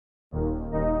I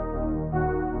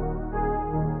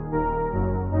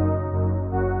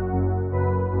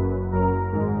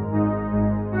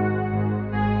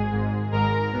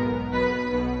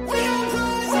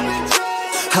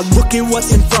look at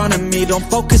what's in front of me, don't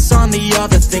focus on the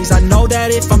other things. I know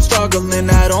that if I'm struggling,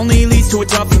 that only leads to a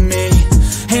tougher me.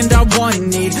 And I want and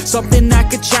need something that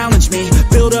could challenge me,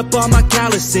 build up all my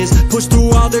calluses, push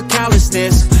through all their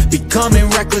callousness. Becoming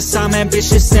reckless, I'm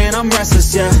ambitious and I'm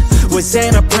restless, yeah. Was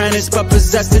an apprentice but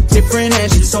possessed a different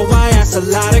engine, so I asked a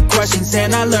lot of questions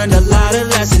and I learned a lot of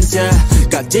lessons, yeah.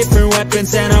 Got different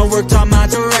weapons and I worked on my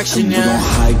direction, yeah. We gon'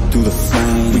 hike through the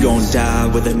flame, we gon' die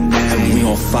with a name. We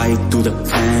gon' fight through the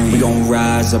pain, we gon'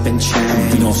 rise up and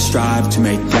change. We gon' strive to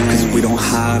make gains, cause we don't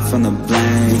hide from the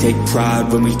blame. We take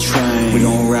pride when we train, we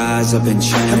gon' rise up and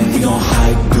change. We gon'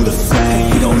 hike through the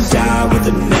flame, we gon' die with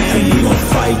a name. We gon'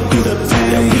 fight through the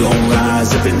pain, we gon'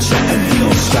 rise up and change. We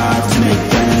gon' strive to make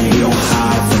gains, we don't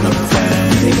hide from the pain.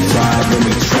 We take pride when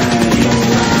we train, we gon'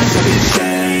 rise up and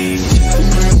change.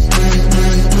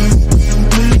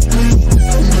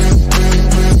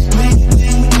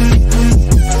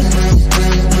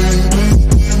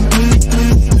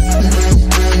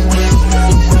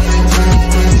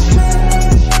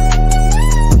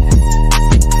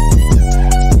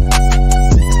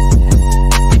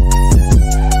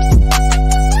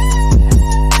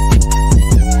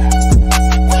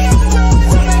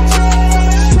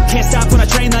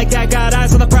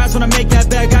 When I make that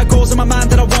bet, got goals in my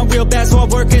mind that I want real bad, so I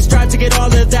work and strive to get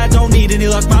all of that. Don't need any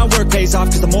luck, my work pays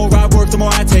off, cause the more I work, the more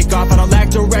I take off. I don't lack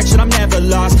direction, I'm never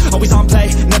lost, always on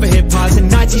play, never hit pause. And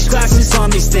I teach classes on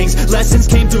these things, lessons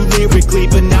came through lyrically,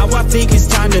 but now I think it's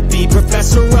time to be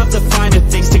professor of the finer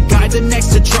things, to guide the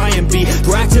next, to try and be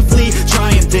proactively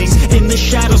trying things in the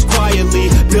shadows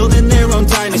quietly, building their own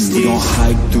dynasty. We gon'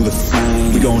 hike through the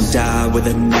flame, we gon' die with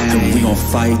a name. We gon'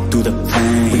 fight through the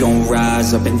pain, we gon'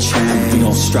 rise up and change. We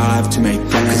gon' strive to make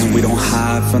gains, cause we don't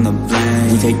hide from the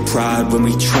blame. We take pride when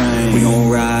we train, we gon'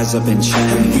 rise up and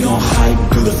change. We gon'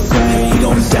 hike through the flame, we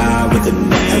gon' die with a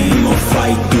name. We gon'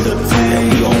 fight through the pain,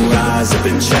 we gon' rise up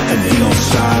and change. We gon'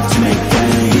 strive to make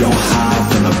gains, we don't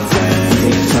hide from the blame.